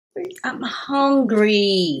I'm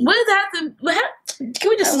hungry. What does that have to... Can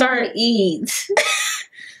we just start? Eat.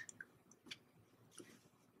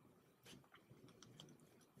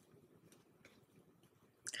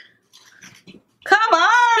 Come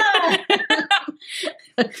on.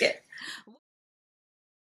 Okay.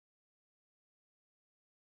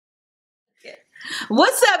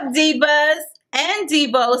 What's up, divas and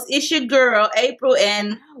divos? It's your girl, April,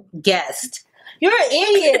 and guest. You're an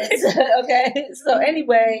idiot. Okay. So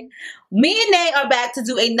anyway, me and Nate are back to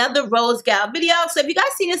do another Rosegal video. So if you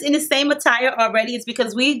guys seen us in the same attire already, it's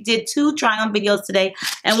because we did 2 try-on videos today,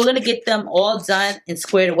 and we're gonna get them all done and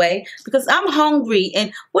squared away because I'm hungry.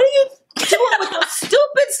 And what are you doing with those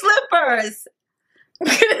stupid slippers?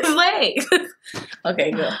 Look at his legs. Okay,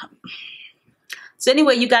 good. So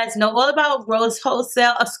anyway, you guys know all about Rosegal.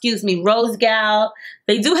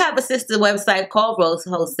 They do have a sister website called Rose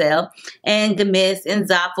Wholesale, and Gamis and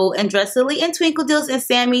Zaffle and Dressily and Twinkle Deals and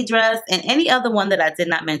Sammy Dress and any other one that I did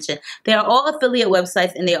not mention. They are all affiliate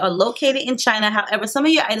websites and they are located in China. However, some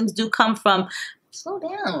of your items do come from... Slow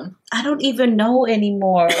down. I don't even know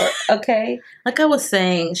anymore, okay? Like I was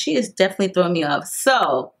saying, she is definitely throwing me off.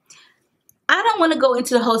 So... I don't want to go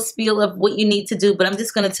into the whole spiel of what you need to do, but I'm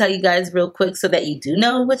just going to tell you guys real quick so that you do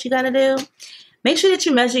know what you got to do. Make sure that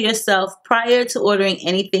you measure yourself prior to ordering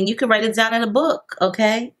anything. You can write it down in a book,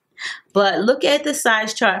 okay? But look at the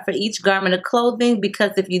size chart for each garment of clothing,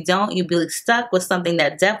 because if you don't, you'll be stuck with something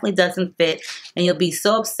that definitely doesn't fit, and you'll be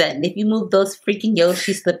so upset. And if you move those freaking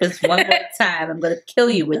Yoshi slippers one more time, I'm going to kill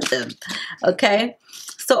you with them, okay?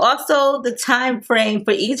 So also the time frame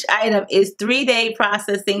for each item is 3-day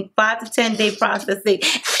processing, 5 to 10-day processing,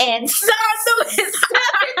 and some is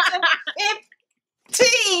 7 to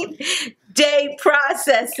 15-day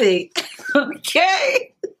processing.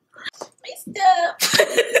 Okay. Stop.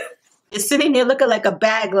 You're sitting there looking like a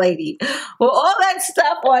bag lady with all that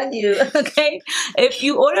stuff on you, okay? If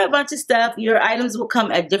you order a bunch of stuff, your items will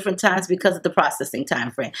come at different times because of the processing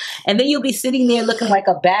time frame. And then you'll be sitting there looking like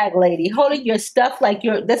a bag lady, holding your stuff like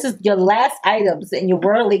this is your last items and your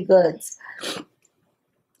worldly goods.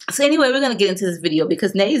 So anyway, we're going to get into this video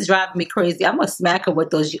because Nate's driving me crazy. I'm going to smack her with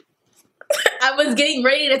those... I was getting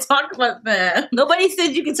ready to talk about that. Nobody said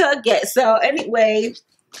you could talk yet. So anyway...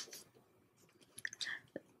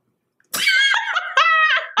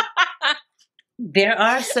 There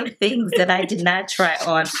are some things that I did not try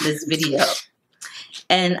on for this video.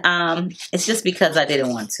 And it's just because I didn't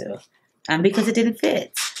want to. Because it didn't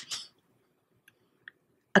fit.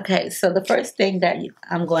 Okay, so the first thing that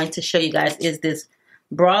I'm going to show you guys is this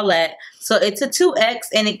bralette. So it's a 2X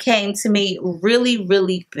and it came to me really,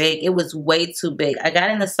 really big. It was way too big. I got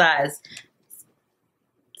in a size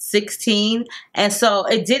 16, and so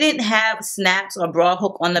it didn't have snaps or bra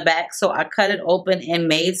hook on the back, so I cut it open and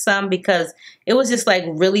made some because it was just like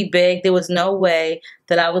really big. There was no way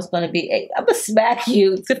that I was going to be I'm gonna smack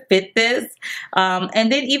you to fit this.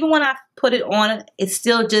 And then even when I put it on, it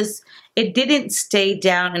still just, it didn't stay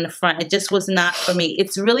down in the front. It just was not for me.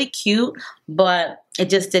 It's really cute, but it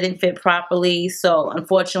just didn't fit properly. So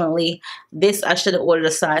unfortunately, this I should have ordered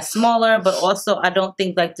a size smaller, but also I don't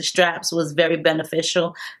think like the straps was very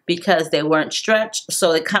beneficial because they weren't stretched.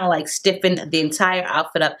 So it kind of like stiffened the entire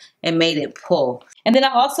outfit up and made it pull. And then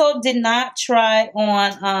I also did not try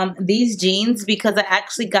on these jeans because I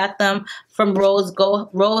actually got them from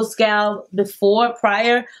Rosegal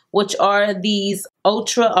prior, which are these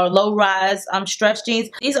ultra or low rise stretch jeans.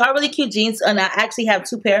 These are really cute jeans, and I actually have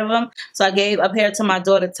 2 pairs of them. So I gave a pair to my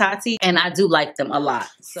daughter Tati, and I do like them a lot.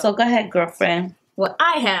 So go ahead, girlfriend. What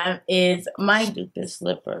I have is my stupid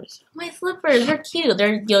slippers. My slippers, they're cute.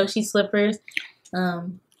 They're Yoshi slippers.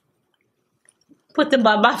 Put them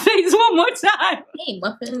by my face one more time. Hey,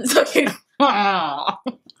 muffins. Okay. I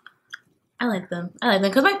like them. I like them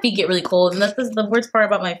because my feet get really cold, and that's the worst part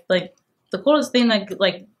about my, like, the coldest thing.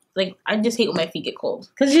 Like I just hate when my feet get cold.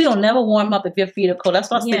 Because you don't never warm up if your feet are cold. That's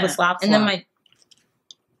why I sleep with socks on. And then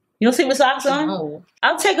you don't sleep with socks on? No.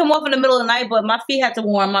 I'll take them off in the middle of the night, but my feet have to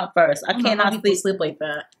warm up first. I cannot sleep like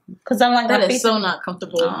that. Because I'm like, that is so not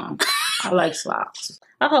comfortable. I like socks.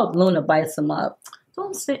 I hope Luna bites them up.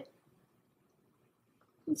 Don't sit.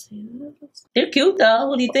 They're cute though.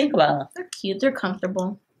 What do you think about them? They're cute. They're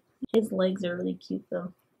comfortable. His legs are really cute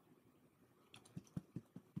though.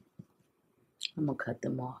 I'm gonna cut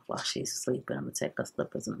them off while she's sleeping. I'm gonna take her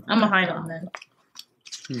slippers and I'm gonna hide them then.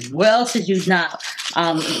 Where else did you not?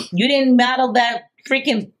 You didn't model that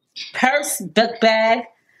freaking purse book bag.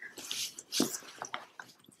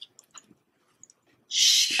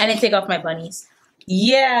 I didn't take off my bunnies.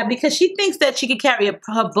 Yeah, because she thinks that she could carry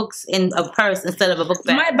her books in a purse instead of a book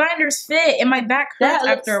bag. My binders fit and my back hurts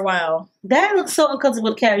after a while. That looks so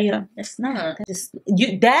uncomfortable to carry her. It's not.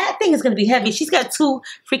 That thing is going to be heavy. She's got 2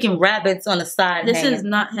 freaking rabbits on the side. This is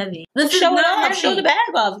not heavy. This show is it not off. heavy. Show the bag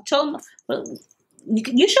off.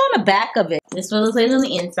 You showing the back of it. This is what it looks like on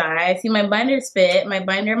the inside. See, my binders fit. My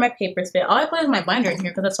binder and my papers fit. All I put is my binder in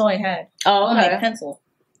here because that's all I had. Oh, okay. My pencil.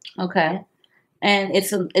 Okay. And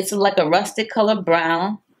it's like a rustic color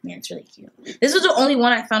brown. Yeah, it's really cute. This was the only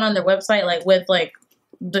one I found on their website, like with like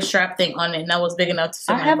the strap thing on it, and that was big enough to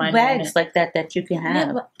fit my binder. I have bags like that you can have.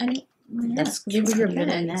 Yeah, but I mean, that's give me your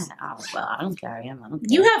bags. Oh, well, I don't carry them.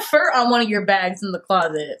 You have fur on one of your bags in the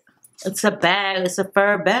closet. It's a bag. It's a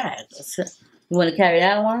fur bag. You want to carry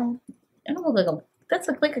that one? I don't look like a. That's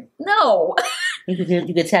like a no. You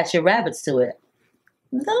could attach your rabbits to it.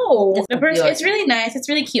 No, it's really nice. It's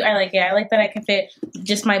really cute. I like it. I like that I can fit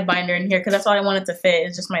just my binder in here because that's all I wanted to fit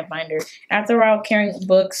is just my binder. After a while, carrying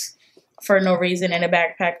books for no reason in a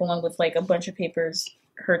backpack along with like a bunch of papers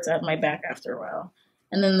hurts out my back after a while.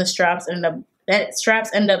 And then the straps end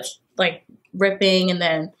up like ripping, and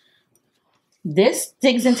then this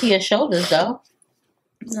digs into your shoulders though.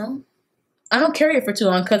 No, I don't carry it for too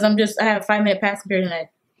long because I have a 5-minute passing period and I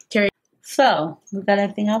carry. So, we got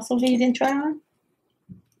anything else over here you didn't try on?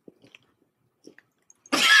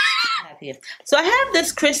 So I have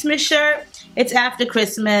this Christmas shirt. It's after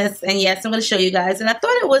Christmas, and yes, I'm going to show you guys. And I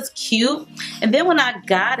thought it was cute. And then when I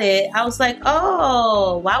got it, I was like,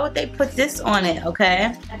 oh, why would they put this on it? Okay, I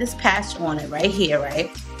had this patch on it right here,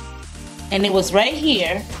 right? And it was right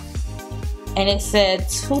here, and it said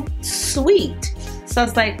 "Too Sweet." So I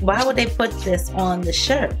was like, why would they put this on the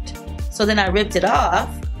shirt? So then I ripped it off,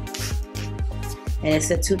 and it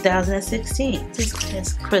said 2016.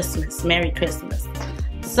 It's Christmas. Merry Christmas.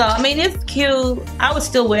 So, I mean, it's cute. I would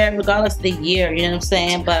still wear it regardless of the year, you know what I'm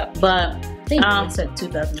saying? But they said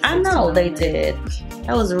 2016. I know they did.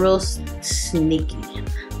 That was real sneaky.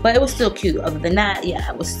 But it was still cute. Other than that, yeah,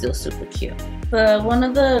 it was still super cute. One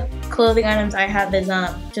of the clothing items I have is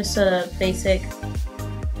just a basic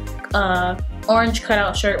orange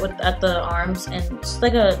cutout shirt at the arms and just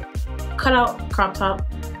like a cutout crop top.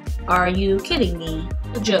 Are you kidding me?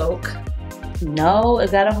 A joke. No,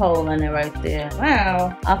 it got a hole in it right there.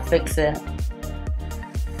 Wow. I'll fix it.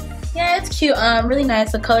 Yeah, it's cute. Really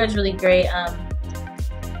nice. The color is really great.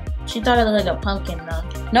 She thought it looked like a pumpkin though.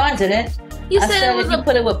 No, I didn't. You said if you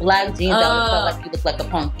put it with black jeans, that would feel like you look like a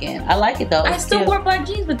pumpkin. I like it though. I still wore black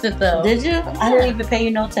jeans with it though. Did you? Yeah. I didn't even pay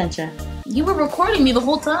you no attention. You were recording me the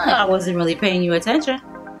whole time. No, I wasn't really paying you attention.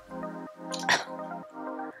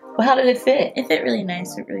 Well, how did it fit? It fit really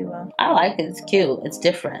nice. It really well. I like it. It's cute. It's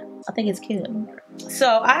different. I think it's cute. So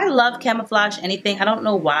I love camouflage anything. I don't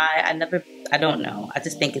know why. I don't know. I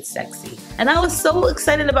just think it's sexy. And I was so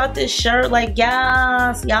excited about this shirt. Like,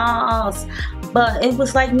 yes. But it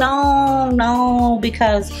was like, no,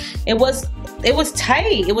 because it was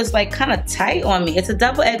tight. It was like kind of tight on me. It's a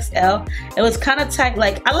double XL. It was kind of tight.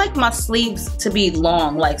 Like, I like my sleeves to be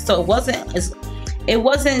long. Like, so it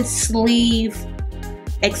wasn't sleeve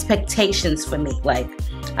expectations for me. Like,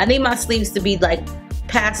 I need my sleeves to be like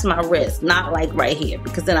past my wrist, not like right here,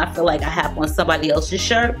 because then I feel like I have on somebody else's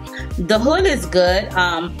shirt. The hood is good.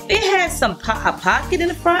 It has a pocket in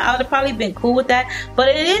the front. I would have probably been cool with that, but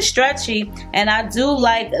it is stretchy, and I do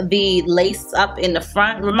like the lace up in the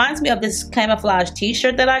front. Reminds me of this camouflage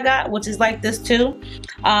t-shirt that I got, which is like this too.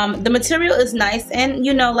 The material is nice and,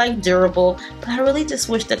 you know, like durable, but I really just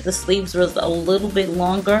wish that the sleeves was a little bit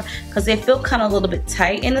longer because they feel kind of a little bit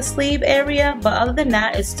tight in the sleeve area. But other than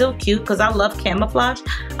that, it's still cute because I love camouflage.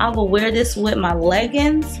 I will wear this with my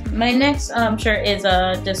leggings. My next shirt is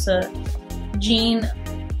just a jean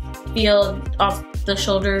feel off the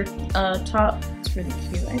shoulder top. It's really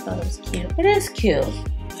cute. I thought it was cute. It is cute.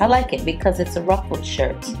 I like it because it's a ruffled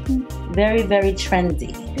shirt. Mm-hmm. Very, very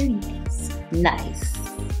trendy. Very nice. Nice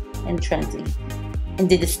and trendy. And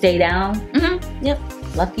did it stay down? Mm-hmm. Yep.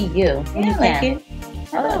 Lucky you. Yeah, I like it. I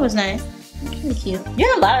thought it was nice. It's really cute. You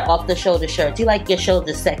have a lot of off the shoulder shirts. You like your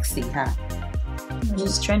shoulders sexy, huh?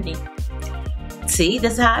 Just trendy. See,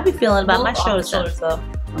 that's how I be feeling about my shoulders though.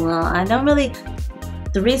 Well, I don't really.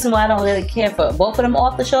 The reason why I don't really care for both of them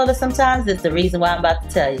off the shoulder sometimes is the reason why I'm about to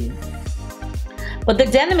tell you. But the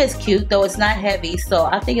denim is cute, though it's not heavy, so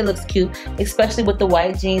I think it looks cute, especially with the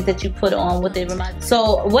white jeans that you put on with it.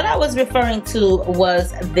 So what I was referring to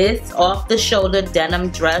was this off the shoulder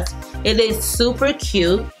denim dress. It is super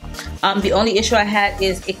cute. The only issue I had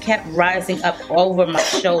is it kept rising up over my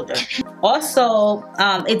shoulder. Also,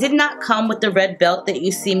 it did not come with the red belt that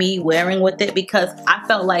you see me wearing with it, because I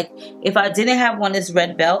felt like if I didn't have one this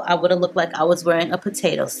red belt, I would have looked like I was wearing a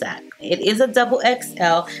potato sack. It is a double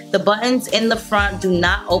XL. The buttons in the front do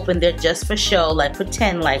not open. They're just for show, like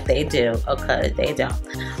pretend like they do. Okay, they don't.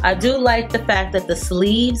 I do like the fact that the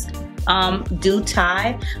sleeves do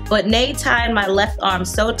tie, but Nay tied my left arm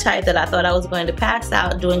so tight that I thought I was going to pass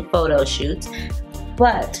out doing photo shoots.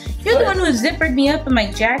 But you're the one who zippered me up in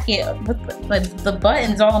my jacket with the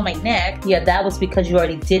buttons all on my neck. Yeah, that was because you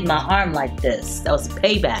already did my arm like this. That was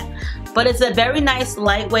payback. But it's a very nice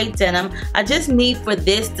lightweight denim. I just need for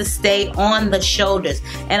this to stay on the shoulders,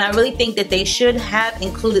 and I really think that they should have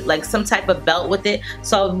included like some type of belt with it.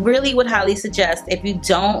 So I really would highly suggest, if you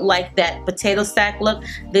don't like that potato sack look,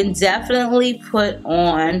 then definitely put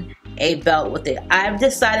on a belt with it. I've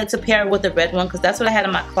decided to pair it with the red one because that's what I had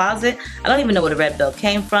in my closet. I don't even know where the red belt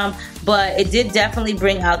came from, but it did definitely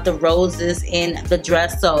bring out the roses in the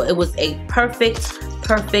dress, so it was a perfect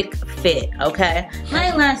fit. Okay,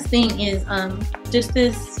 my last thing is just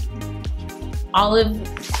this olive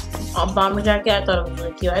bomber jacket. I thought it was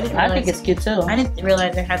really cute. I think it's cute too. I didn't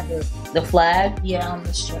realize it had the flag. Yeah, on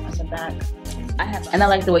the shirt on the back. And I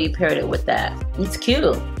like the way you paired it with that. It's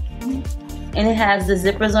cute. And it has the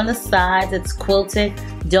zippers on the sides. It's quilted.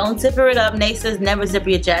 Don't zipper it up. Nate says never zipper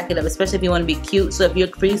your jacket up, especially if you want to be cute. So if you're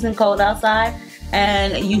freezing cold outside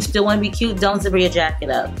and you still want to be cute, don't zipper your jacket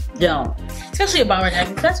up. Don't. Especially a bomber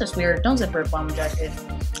jacket. That's just weird. Don't zipper a bomber jacket.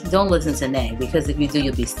 Don't listen to Nate, because if you do,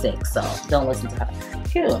 you'll be sick. So don't listen to her.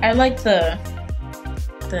 Cute. I like the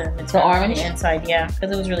orange inside, yeah,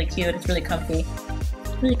 because it was really cute. It's really comfy,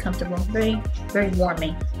 really comfortable, very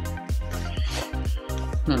warming.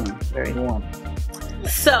 Very warm.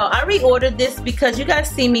 So I reordered this because you guys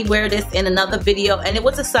see me wear this in another video, and it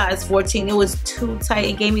was a size 14. It was too tight.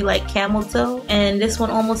 It gave me like camel toe, and this one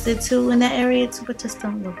almost did too in that area too, but just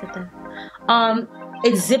don't look at that.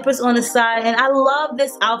 It's zippers on the side, and I love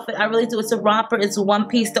this outfit. I really do. It's a romper. It's a one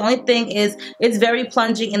piece. The only thing is it's very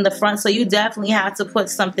plunging in the front, so you definitely have to put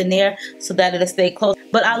something there so that it'll stay close.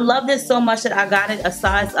 But I love this so much that I got it a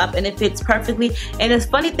size up, and it fits perfectly. And the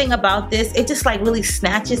funny thing about this, it just like really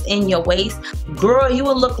snatches in your waist. Girl, you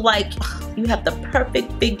will look like you have the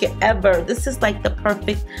perfect figure ever. This is like the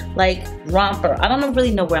perfect like romper. I don't really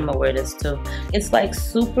know where I'm gonna wear this to. It's like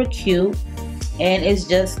super cute, and it's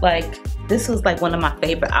just like, this was like one of my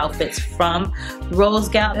favorite outfits from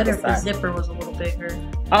Rosegal. Better if the zipper was a little bigger.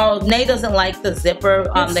 Oh, Nay doesn't like the zipper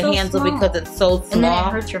on the handle because it's so small. And then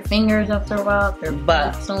it hurts your fingers after a while.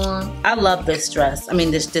 But I love this dress. I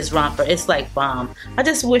mean, this romper. It's like bomb. I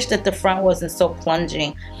just wish that the front wasn't so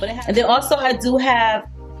plunging. But and then also I do have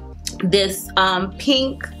this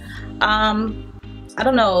pink I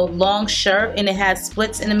don't know, long shirt, and it has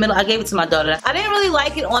splits in the middle. I gave it to my daughter. I didn't really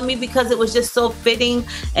like it on me because it was just so fitting,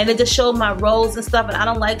 and it just showed my rolls and stuff, and I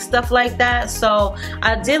don't like stuff like that. So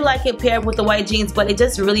I did like it paired with the white jeans, but it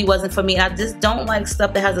just really wasn't for me. I just don't like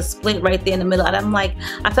stuff that has a split right there in the middle. And I'm like,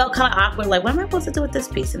 I felt kind of awkward, like, what am I supposed to do with this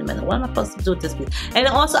piece in the middle? What am I supposed to do with this piece? And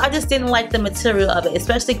also, I just didn't like the material of it,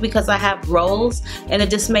 especially because I have rolls, and it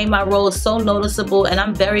just made my rolls so noticeable, and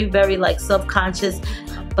I'm very, very like self-conscious.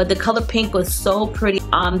 But the color pink was so pretty.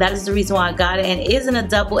 That is the reason why I got it. And it isn't a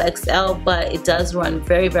double XL, but it does run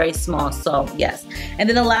very, very small. So yes. And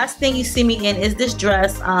then the last thing you see me in is this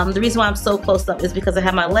dress. The reason why I'm so close up is because I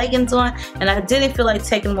have my leggings on, and I didn't feel like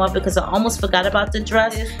taking them off because I almost forgot about the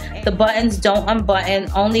dress. The buttons don't unbutton,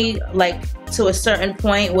 only like to a certain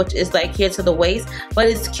point, which is like here to the waist, but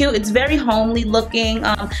it's cute. It's very homely looking.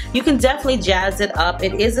 You can definitely jazz it up.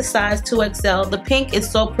 It is a size 2XL. The pink is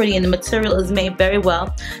so pretty, and the material is made very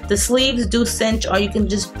well. The sleeves do cinch, or you can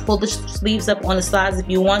just pull the sleeves up on the sides if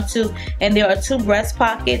you want to. And there are 2 breast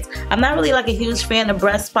pockets. I'm not really like a huge fan of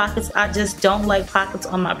breast pockets. I just don't like pockets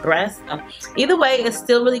on my breast. Either way, it's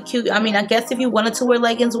still really cute. I mean, I guess if you wanted to wear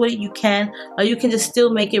leggings with it, you can, or you can just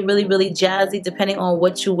still make it really, really jazzy depending on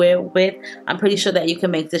what you wear with. I'm pretty sure that you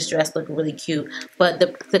can make this dress look really cute. But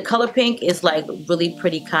the color pink is like really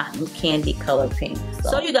pretty cotton candy color pink.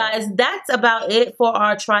 So you guys, that's about it for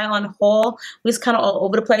our try on haul. We just kind of all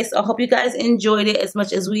over the place. I hope you guys enjoyed it as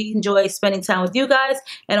much as we enjoy spending time with you guys.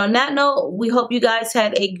 And on that note, we hope you guys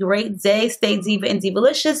had a great day. Stay diva and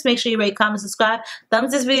divalicious. Make sure you rate, comment, subscribe.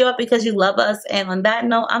 Thumbs this video up because you love us. And on that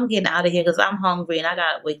note, I'm getting out of here because I'm hungry and I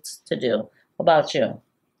got work to do. What about you?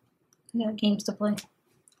 I got games to play.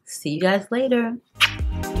 See you guys later.